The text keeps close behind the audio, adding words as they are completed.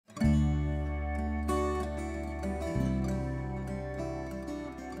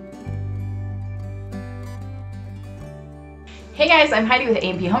Hey guys, I'm Heidi with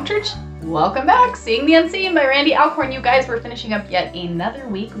A&P Home Church. Welcome back, Seeing the Unseen by Randy Alcorn. You guys, we're finishing up yet another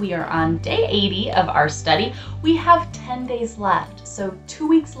week. We are on day 80 of our study. We have 10 days left, so 2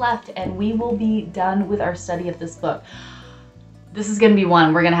 weeks left, and we will be done with our study of this book. This is going to be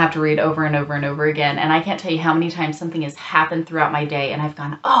one we're going to have to read over and over and over again, and I can't tell you how many times something has happened throughout my day, and I've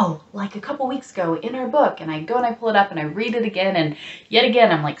gone, oh, like a couple weeks ago in our book, and I go and I pull it up and I read it again, and yet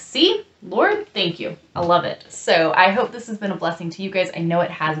again, I'm like, see? Lord, thank you. I love it. So I hope this has been a blessing to you guys. I know it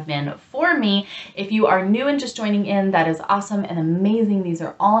has been for me. If you are new and just joining in, that is awesome and amazing. These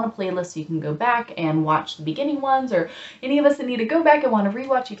are all on a playlist, so you can go back and watch the beginning ones, or any of us that need to go back and want to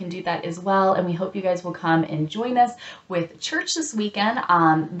rewatch, you can do that as well. And we hope you guys will come and join us with church this weekend.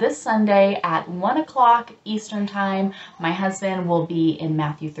 This Sunday at 1 o'clock Eastern time, my husband will be in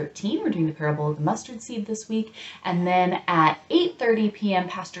Matthew 13. We're doing the parable of the mustard seed this week. And then at 8:30 p.m.,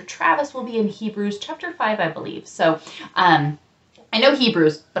 Pastor Travis will be in Hebrews chapter 5, I believe. So I know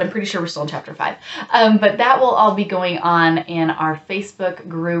Hebrews, but I'm pretty sure we're still in chapter 5. But that will all be going on in our Facebook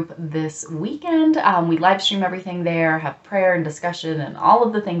group this weekend. We live stream everything there, have prayer and discussion and all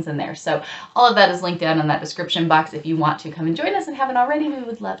of the things in there. So all of that is linked down in that description box. If you want to come and join us and haven't already, we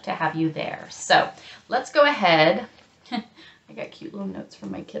would love to have you there. So let's go ahead. I got cute little notes from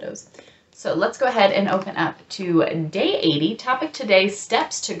my kiddos. So let's go ahead and open up to day 80. Topic today,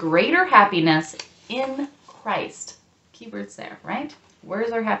 steps to greater happiness in Christ. Keywords there, right? Where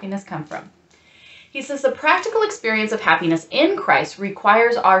does our happiness come from? He says the practical experience of happiness in Christ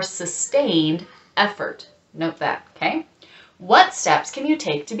requires our sustained effort. Note that, okay? What steps can you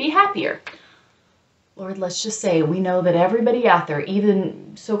take to be happier? Lord, let's just say we know that everybody out there,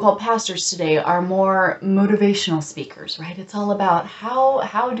 even so-called pastors today, are more motivational speakers, right? It's all about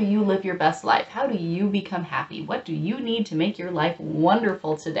how do you live your best life? How do you become happy? What do you need to make your life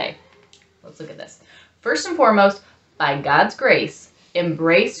wonderful today? Let's look at this. First and foremost, by God's grace,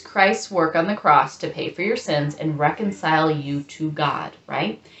 embrace Christ's work on the cross to pay for your sins and reconcile you to God,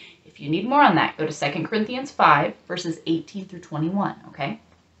 right? If you need more on that, go to 2 Corinthians 5, verses 18 through 21, okay?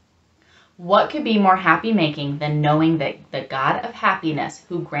 What could be more happy-making than knowing that the God of happiness,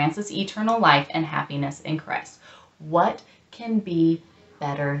 who grants us eternal life and happiness in Christ? What can be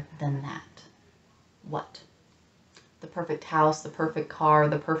better than that? What? The perfect house, the perfect car,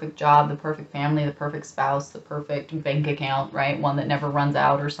 the perfect job, the perfect family, the perfect spouse, the perfect bank account, right? One that never runs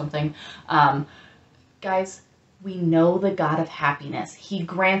out or something. Guys, we know the God of happiness. He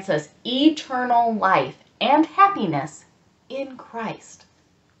grants us eternal life and happiness in Christ.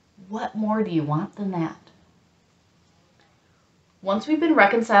 What more do you want than that? Once we've been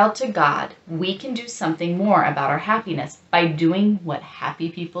reconciled to God, we can do something more about our happiness by doing what happy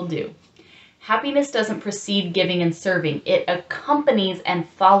people do. Happiness doesn't precede giving and serving. It accompanies and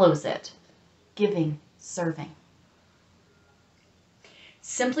follows it. Giving, serving.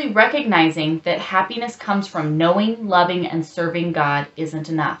 Simply recognizing that happiness comes from knowing, loving, and serving God isn't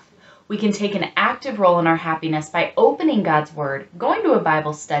enough. We can take an active role in our happiness by opening God's Word, going to a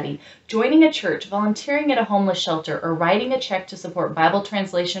Bible study, joining a church, volunteering at a homeless shelter, or writing a check to support Bible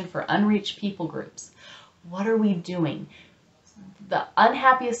translation for unreached people groups. What are we doing? The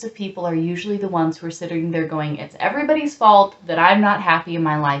unhappiest of people are usually the ones who are sitting there going, it's everybody's fault that I'm not happy and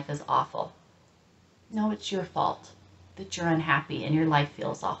my life is awful. No, it's your fault that you're unhappy and your life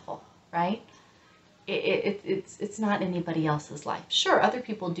feels awful, right? It's not anybody else's life. Sure, other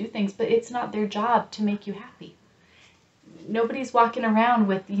people do things, but it's not their job to make you happy. Nobody's walking around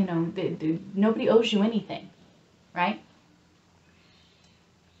with, nobody owes you anything, right?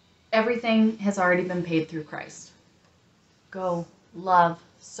 Everything has already been paid through Christ. Go, love,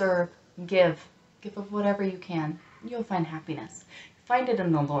 serve, give. Give of whatever you can. You'll find happiness. Find it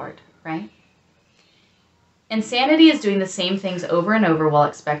in the Lord, right? Insanity is doing the same things over and over while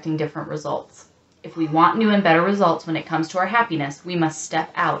expecting different results. If we want new and better results when it comes to our happiness, we must step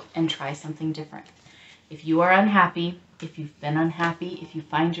out and try something different. If you are unhappy, if you've been unhappy, if you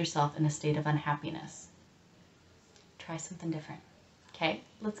find yourself in a state of unhappiness, try something different. Okay?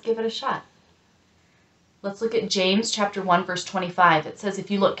 Let's give it a shot. Let's look at James chapter 1, verse 25. It says,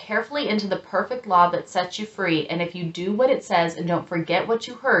 if you look carefully into the perfect law that sets you free, and if you do what it says and don't forget what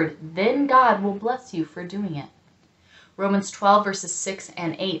you heard, then God will bless you for doing it. Romans 12, verses 6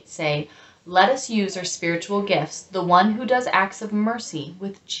 and 8 say, let us use our spiritual gifts, the one who does acts of mercy,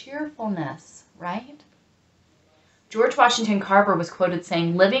 with cheerfulness, right? George Washington Carver was quoted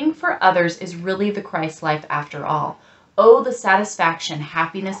saying, living for others is really the Christ life after all. Oh, the satisfaction,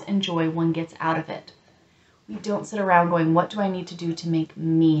 happiness, and joy one gets out of it. We don't sit around going, what do I need to do to make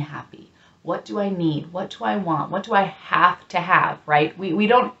me happy? What do I need? What do I want? What do I have to have, right? We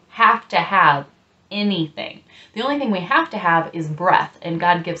don't have to have anything. The only thing we have to have is breath, and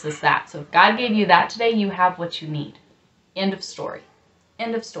God gives us that. So if God gave you that today, you have what you need. End of story.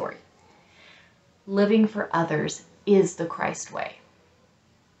 End of story. Living for others is the Christ way.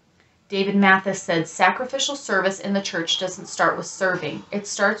 David Mathis said, sacrificial service in the church doesn't start with serving. It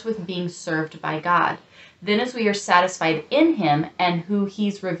starts with being served by God. Then as we are satisfied in him and who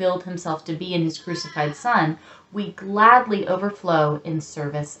he's revealed himself to be in his crucified son, we gladly overflow in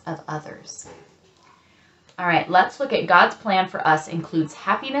service of others. All right, let's look at God's plan for us includes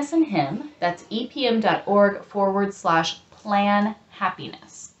happiness in him. That's epm.org/plan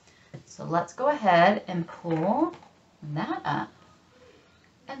happiness. So let's go ahead and pull that up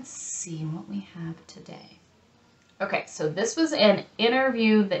and see what we have today. Okay, so this was an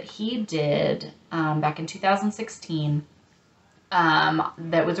interview that he did back in 2016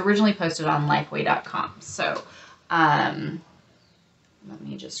 that was originally posted on lifeway.com. So let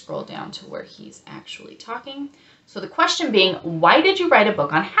me just scroll down to where he's actually talking. So the question being, why did you write a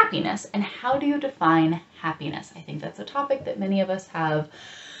book on happiness and how do you define happiness? I think that's a topic that many of us have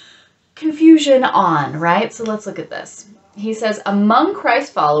confusion on, right? So let's look at this. He says, among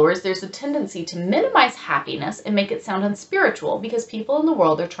Christ followers, there's a tendency to minimize happiness and make it sound unspiritual because people in the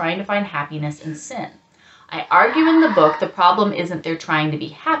world are trying to find happiness in sin. I argue in the book the problem isn't they're trying to be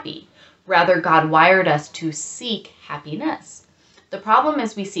happy. Rather, God wired us to seek happiness. The problem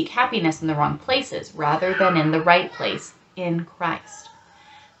is we seek happiness in the wrong places rather than in the right place, in Christ.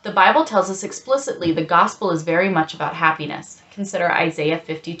 The Bible tells us explicitly the gospel is very much about happiness. Consider Isaiah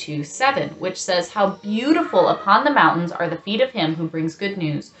 52:7, which says, how beautiful upon the mountains are the feet of him who brings good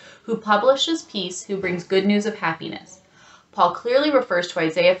news, who publishes peace, who brings good news of happiness. Paul clearly refers to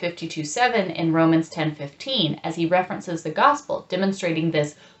Isaiah 52:7 in Romans 10:15 as he references the gospel, demonstrating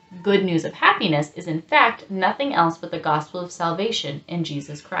this good news of happiness is in fact nothing else but the gospel of salvation in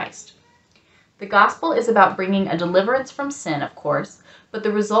Jesus Christ. The gospel is about bringing a deliverance from sin, of course, but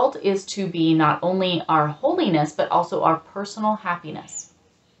the result is to be not only our holiness, but also our personal happiness.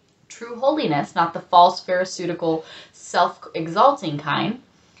 True holiness, not the false, pharisaical, self-exalting kind,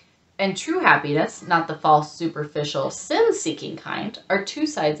 and true happiness, not the false, superficial, sin-seeking kind, are two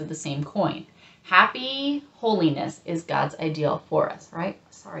sides of the same coin. Happy holiness is God's ideal for us, right?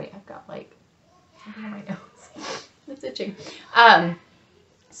 Sorry, I've got like something on my nose. It's itching.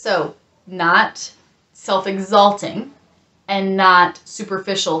 So not self-exalting and not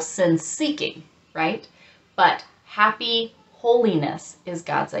superficial sin-seeking, right? But happy holiness is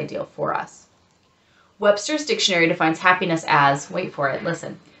God's ideal for us. Webster's dictionary defines happiness as, wait for it,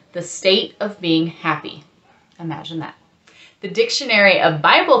 listen, the state of being happy. Imagine that. The Dictionary of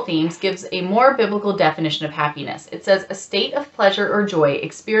Bible Themes gives a more biblical definition of happiness. It says, a state of pleasure or joy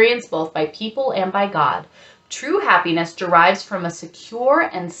experienced both by people and by God. True happiness derives from a secure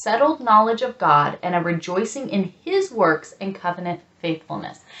and settled knowledge of God and a rejoicing in his works and covenant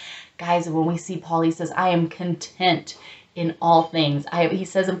faithfulness. Guys, when we see Paul, he says, I am content in all things. He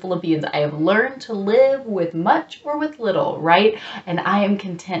says in Philippians, I have learned to live with much or with little, right? And I am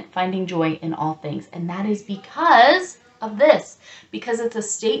content finding joy in all things. And that is because of this, because it's a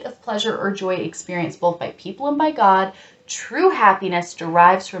state of pleasure or joy experienced both by people and by God. True happiness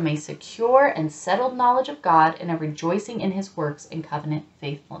derives from a secure and settled knowledge of God and a rejoicing in his works and covenant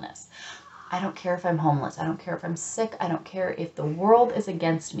faithfulness. I don't care if I'm homeless. I don't care if I'm sick. I don't care if the world is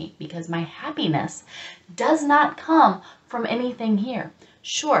against me, because my happiness does not come from anything here.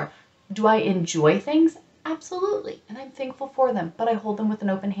 Sure, do I enjoy things? Absolutely, and I'm thankful for them, but I hold them with an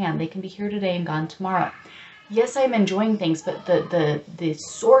open hand. They can be here today and gone tomorrow. Yes, I'm enjoying things, but the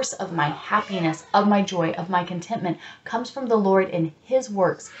source of my happiness, of my joy, of my contentment comes from the Lord and his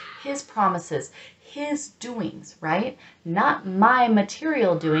works, his promises, his doings, right? Not my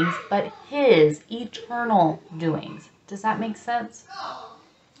material doings, but his eternal doings. Does that make sense?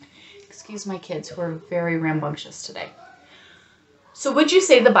 Excuse my kids who are very rambunctious today. So would you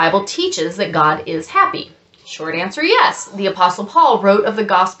say the Bible teaches that God is happy? Short answer, yes. The Apostle Paul wrote of the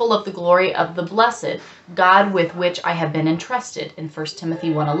gospel of the glory of the blessed, God with which I have been entrusted, in 1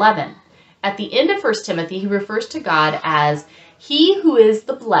 Timothy 1:11. At the end of 1 Timothy, he refers to God as he who is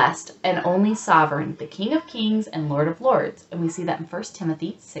the blessed and only sovereign, the King of kings and Lord of lords. And we see that in 1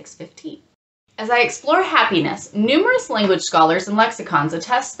 Timothy 6:15. As I explore happiness, numerous language scholars and lexicons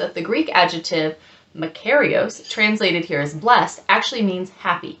attest that the Greek adjective makarios, translated here as blessed, actually means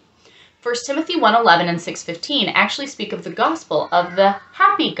happy. 1 Timothy 1:11 and 6:15 actually speak of the gospel of the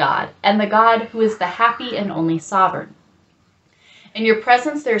happy God and the God who is the happy and only sovereign. In your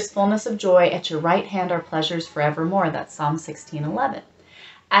presence there is fullness of joy. At your right hand are pleasures forevermore. That's Psalm 16:11.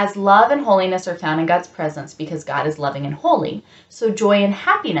 As love and holiness are found in God's presence because God is loving and holy, so joy and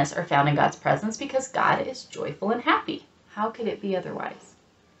happiness are found in God's presence because God is joyful and happy. How could it be otherwise?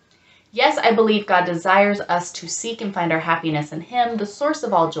 Yes, I believe God desires us to seek and find our happiness in Him, the source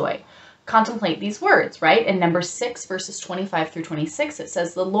of all joy. Contemplate these words, right? In number 6, verses 25 through 26, it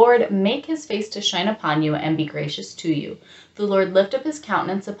says, "The Lord make His face to shine upon you and be gracious to you. The Lord lift up His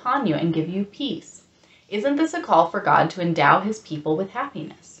countenance upon you and give you peace." Isn't this a call for God to endow His people with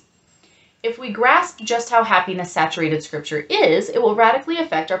happiness? If we grasp just how happiness-saturated Scripture is, it will radically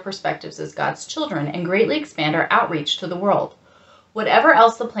affect our perspectives as God's children and greatly expand our outreach to the world. Whatever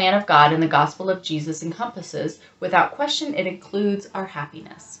else the plan of God and the gospel of Jesus encompasses, without question it includes our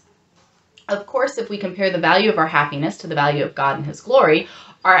happiness. Of course, if we compare the value of our happiness to the value of God and His glory,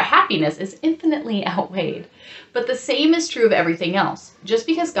 our happiness is infinitely outweighed. But the same is true of everything else. Just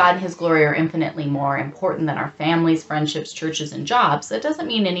because God and His glory are infinitely more important than our families, friendships, churches, and jobs, that doesn't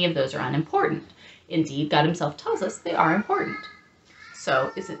mean any of those are unimportant. Indeed, God Himself tells us they are important.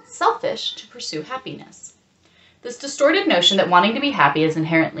 So, is it selfish to pursue happiness? This distorted notion that wanting to be happy is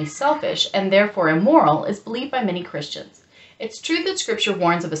inherently selfish and therefore immoral is believed by many Christians. It's true that Scripture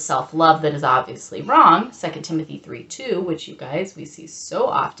warns of a self-love that is obviously wrong, 2 Timothy 3:2, which you guys, we see so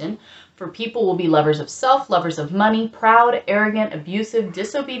often. For people will be lovers of self, lovers of money, proud, arrogant, abusive,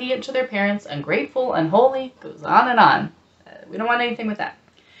 disobedient to their parents, ungrateful, unholy, goes on and on. We don't want anything with that.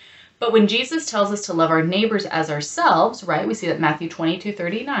 But when Jesus tells us to love our neighbors as ourselves, right, we see that Matthew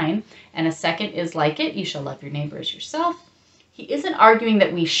 22:39, and a second is like it, you shall love your neighbor as yourself. He isn't arguing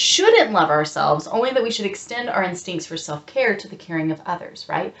that we shouldn't love ourselves, only that we should extend our instincts for self-care to the caring of others,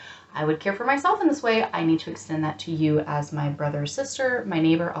 right? I would care for myself in this way. I need to extend that to you as my brother or sister, my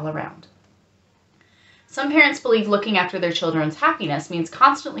neighbor, all around. Some parents believe looking after their children's happiness means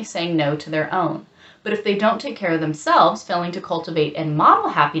constantly saying no to their own. But if they don't take care of themselves, failing to cultivate and model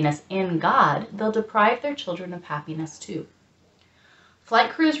happiness in God, they'll deprive their children of happiness too.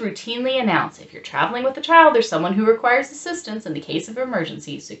 Flight crews routinely announce, if you're traveling with a child or someone who requires assistance in the case of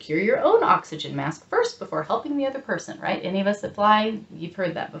emergency, secure your own oxygen mask first before helping the other person, right? Any of us that fly, you've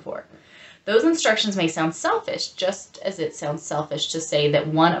heard that before. Those instructions may sound selfish, just as it sounds selfish to say that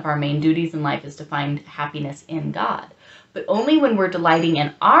one of our main duties in life is to find happiness in God. But only when we're delighting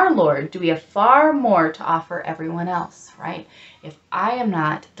in our Lord do we have far more to offer everyone else, right? If I am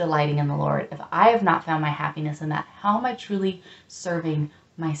not delighting in the Lord, if I have not found my happiness in that, how am I truly serving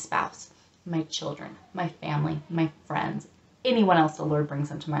my spouse, my children, my family, my friends, anyone else the Lord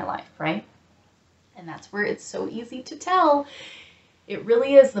brings into my life, right? And that's where it's so easy to tell. It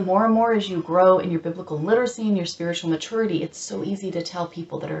really is. The more and more as you grow in your biblical literacy and your spiritual maturity, it's so easy to tell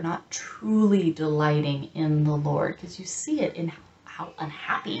people that are not truly delighting in the Lord because you see it in how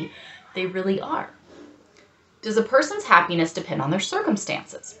unhappy they really are. Does a person's happiness depend on their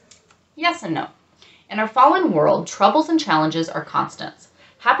circumstances? Yes and no. In our fallen world, troubles and challenges are constants.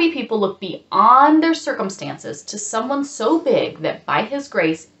 Happy people look beyond their circumstances to someone so big that by His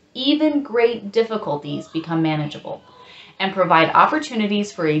grace, even great difficulties become manageable and provide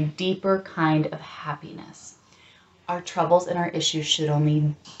opportunities for a deeper kind of happiness. Our troubles and our issues should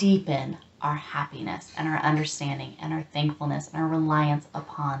only deepen our happiness and our understanding and our thankfulness and our reliance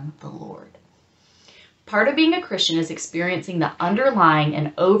upon the Lord. Part of being a Christian is experiencing the underlying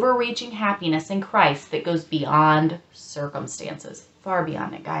and overreaching happiness in Christ that goes beyond circumstances. Far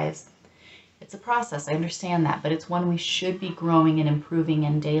beyond it, guys. It's a process, I understand that, but it's one we should be growing and improving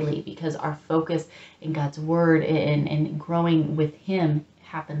in daily because our focus in God's Word and growing with Him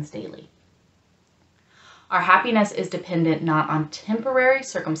happens daily. Our happiness is dependent not on temporary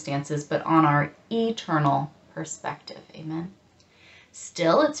circumstances, but on our eternal perspective. Amen.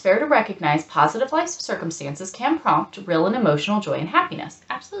 Still, it's fair to recognize positive life circumstances can prompt real and emotional joy and happiness.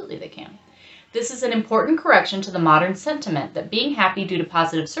 Absolutely they can. This is an important correction to the modern sentiment that being happy due to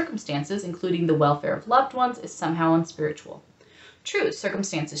positive circumstances, including the welfare of loved ones, is somehow unspiritual. True,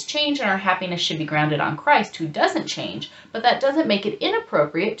 circumstances change and our happiness should be grounded on Christ, who doesn't change, but that doesn't make it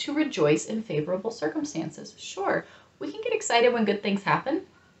inappropriate to rejoice in favorable circumstances. Sure, we can get excited when good things happen.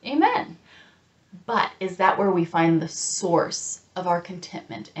 Amen. But is that where we find the source of our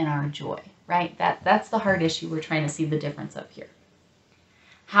contentment and our joy, right? That's the hard issue we're trying to see the difference of here.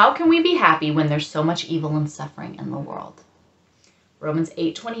 How can we be happy when there's so much evil and suffering in the world? Romans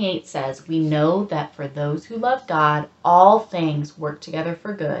 8:28 says, we know that for those who love God, all things work together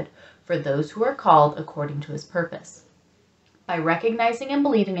for good, for those who are called according to His purpose. By recognizing and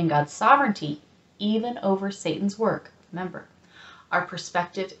believing in God's sovereignty, even over Satan's work, remember, our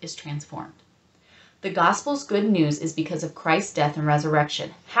perspective is transformed. The gospel's good news is because of Christ's death and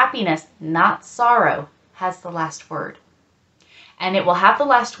resurrection. Happiness, not sorrow, has the last word. And it will have the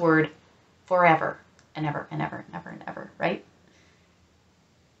last word forever and ever and ever and ever and ever, right?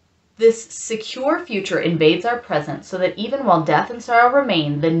 This secure future invades our present so that even while death and sorrow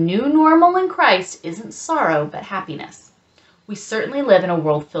remain, the new normal in Christ isn't sorrow, but happiness. We certainly live in a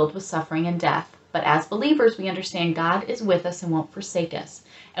world filled with suffering and death, but as believers, we understand God is with us and won't forsake us.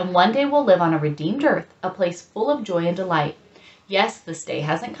 And one day we'll live on a redeemed earth, a place full of joy and delight. Yes, this day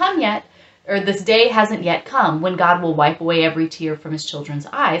hasn't come yet, or this day hasn't yet come when God will wipe away every tear from his children's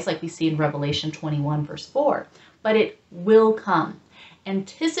eyes, like we see in Revelation 21, verse 4. But it will come.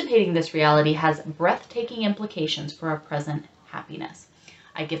 Anticipating this reality has breathtaking implications for our present happiness.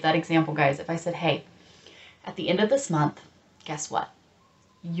 I give that example, guys. If I said, hey, at the end of this month, guess what?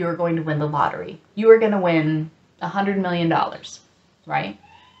 You're going to win the lottery. You are going to win $100 million, right?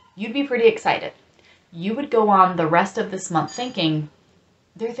 You'd be pretty excited. You would go on the rest of this month thinking,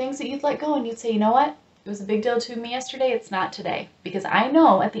 there are things that you'd let go, and you'd say, you know what? It was a big deal to me yesterday. It's not today. Because I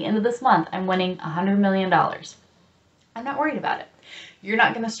know at the end of this month, I'm winning $100 million. I'm not worried about it. You're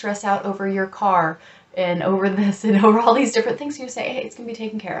not going to stress out over your car and over this and over all these different things. You say, hey, it's going to be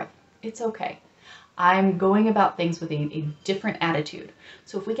taken care of. It's okay. I'm going about things with a different attitude.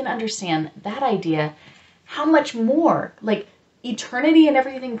 So if we can understand that idea, how much more, like eternity and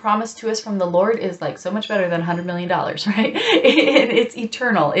everything promised to us from the Lord is like so much better than $100 million, right? It's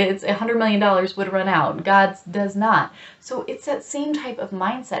eternal. It's $100 million would run out. God's does not. So it's that same type of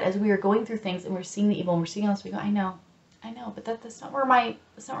mindset as we are going through things and we're seeing the evil and we're seeing all this, we go, I know, but that's not where my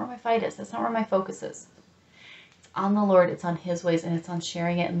fight is. That's not where my focus is. It's on the Lord, it's on his ways, and it's on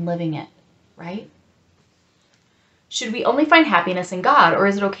sharing it and living it, right? Should we only find happiness in God, or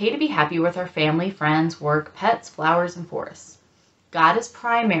is it okay to be happy with our family, friends, work, pets, flowers, and forests? God is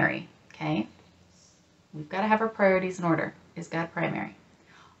primary, okay? We've got to have our priorities in order. Is God primary?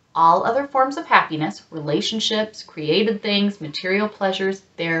 All other forms of happiness, relationships, created things, material pleasures,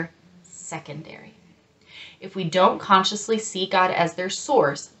 they're secondary. If we don't consciously see God as their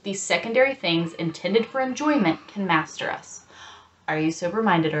source, these secondary things intended for enjoyment can master us. Are you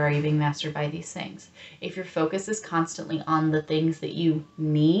sober-minded, or are you being mastered by these things? If your focus is constantly on the things that you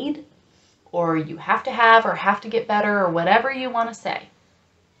need, or you have to have, or have to get better, or whatever you want to say,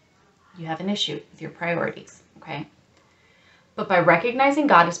 you have an issue with your priorities, okay? But by recognizing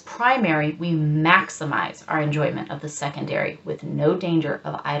God as primary, we maximize our enjoyment of the secondary with no danger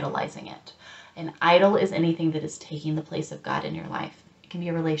of idolizing it. An idol is anything that is taking the place of God in your life. It can be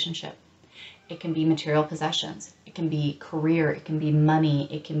a relationship. It can be material possessions. It can be career. It can be money.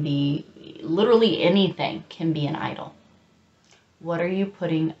 It can be literally anything can be an idol. What are you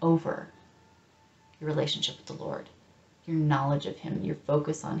putting over your relationship with the Lord? Your knowledge of him, your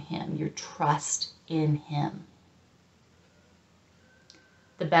focus on him, your trust in him.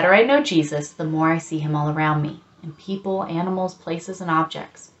 The better I know Jesus, the more I see him all around me, in people, animals, places, and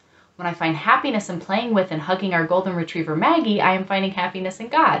objects. When I find happiness in playing with and hugging our golden retriever Maggie, I am finding happiness in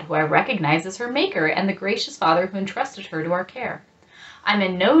God, who I recognize as her maker and the gracious Father who entrusted her to our care. I'm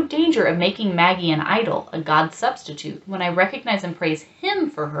in no danger of making Maggie an idol, a God substitute, when I recognize and praise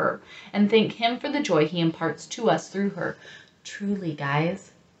him for her and thank him for the joy he imparts to us through her. Truly,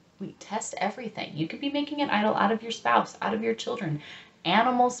 guys, we test everything. You could be making an idol out of your spouse, out of your children,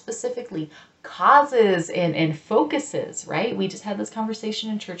 animals specifically, causes and focuses, right? We just had this conversation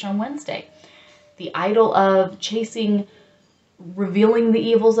in church on Wednesday. The idol of chasing, revealing the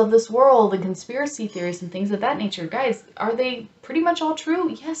evils of this world and conspiracy theories and things of that nature. Guys, are they pretty much all true?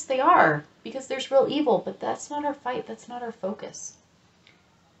 Yes, they are, because there's real evil, but that's not our fight. That's not our focus.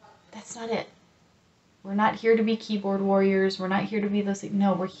 That's not it. We're not here to be keyboard warriors. We're not here to be those things.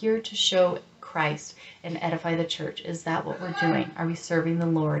 No, we're here to show Christ and edify the church. Is that what we're doing? Are we serving the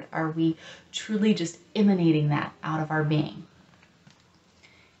Lord? Are we truly just emanating that out of our being?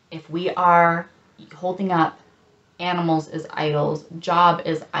 If we are holding up animals as idols, job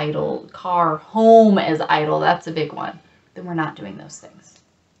as idol, car, home as idol, that's a big one, then we're not doing those things.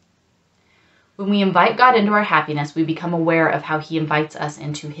 When we invite God into our happiness, we become aware of how he invites us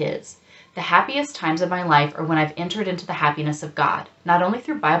into his. The happiest times of my life are when I've entered into the happiness of God, not only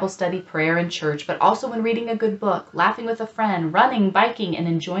through Bible study, prayer, and church, but also when reading a good book, laughing with a friend, running, biking, and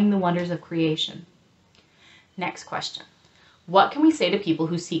enjoying the wonders of creation. Next question. What can we say to people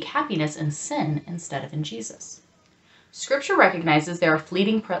who seek happiness in sin instead of in Jesus? Scripture recognizes there are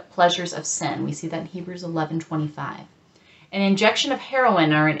fleeting pleasures of sin. We see that in Hebrews 11:25. An injection of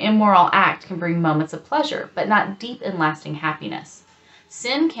heroin or an immoral act can bring moments of pleasure, but not deep and lasting happiness.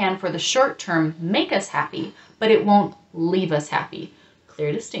 Sin can, for the short term, make us happy, but it won't leave us happy.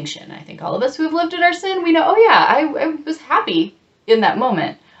 Clear distinction. I think all of us who have lived in our sin, we know, oh yeah, I was happy in that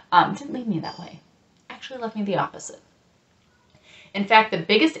moment. It didn't leave me that way. Actually left me the opposite. In fact, the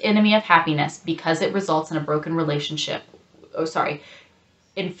biggest enemy of happiness, because it results in a broken relationship.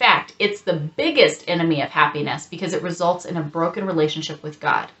 In fact, it's the biggest enemy of happiness because it results in a broken relationship with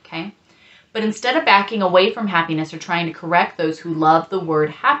God, okay? But instead of backing away from happiness or trying to correct those who love the word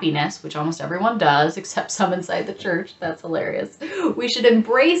happiness, which almost everyone does, except some inside the church, that's hilarious, we should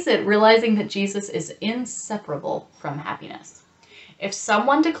embrace it, realizing that Jesus is inseparable from happiness. If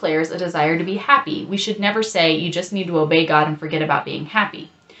someone declares a desire to be happy, we should never say, you just need to obey God and forget about being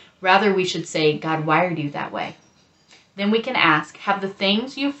happy. Rather, we should say, God wired you that way. Then we can ask, have the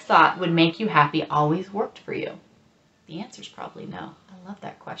things you've thought would make you happy always worked for you? The answer is probably no. I love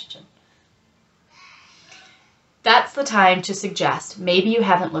that question. That's the time to suggest maybe you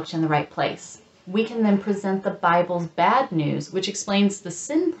haven't looked in the right place. We can then present the Bible's bad news, which explains the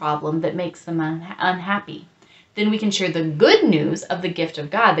sin problem that makes them unhappy. Then we can share the good news of the gift of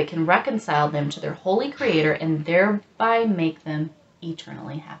God that can reconcile them to their holy Creator and thereby make them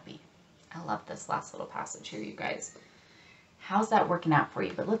eternally happy. I love this last little passage here, you guys. How's that working out for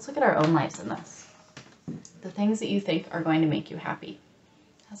you? But let's look at our own lives in this. The things that you think are going to make you happy.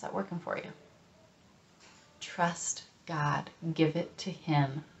 How's that working for you? Trust God. Give it to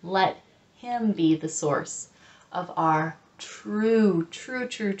Him. Let Him be the source of our true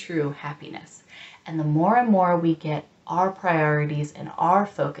happiness. And the more and more we get our priorities and our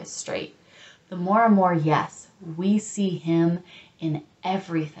focus straight, the more and more, yes, we see Him in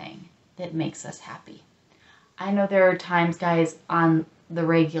everything that makes us happy. I know there are times, guys, on the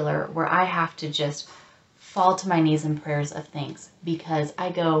regular where I have to just fall to my knees in prayers of thanks because I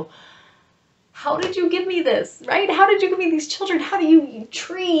go, how did you give me this, right? How did you give me these children? How do you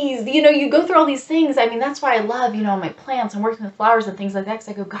trees? You know, you go through all these things. I mean, that's why I love, my plants and working with flowers and things like that because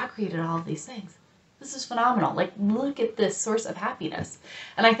I go, God created all of these things. This is phenomenal. Like, look at this source of happiness.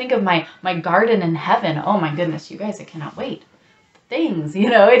 And I think of my garden in heaven. Oh my goodness, you guys, I cannot wait. Things,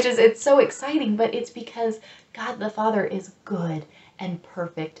 it's so exciting, but it's because God the Father is good and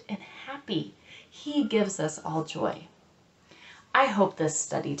perfect and happy. He gives us all joy. I hope this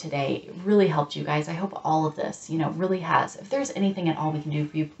study today really helped you guys. I hope all of this, really has. If there's anything at all we can do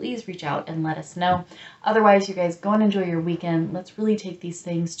for you, please reach out and let us know. Otherwise, you guys go and enjoy your weekend. Let's really take these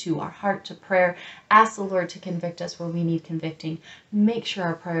things to our heart, to prayer. Ask the Lord to convict us where we need convicting. Make sure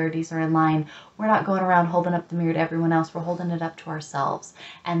our priorities are in line. We're not going around holding up the mirror to everyone else. We're holding it up to ourselves.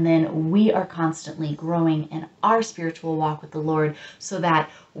 And then we are constantly growing in our spiritual walk with the Lord so that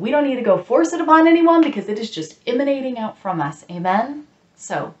we don't need to go force it upon anyone because it is just emanating out from us. Amen?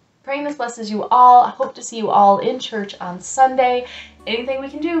 So, praying this blesses you all. I hope to see you all in church on Sunday. Anything we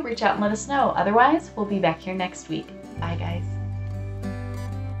can do, reach out and let us know. Otherwise, we'll be back here next week. Bye, guys.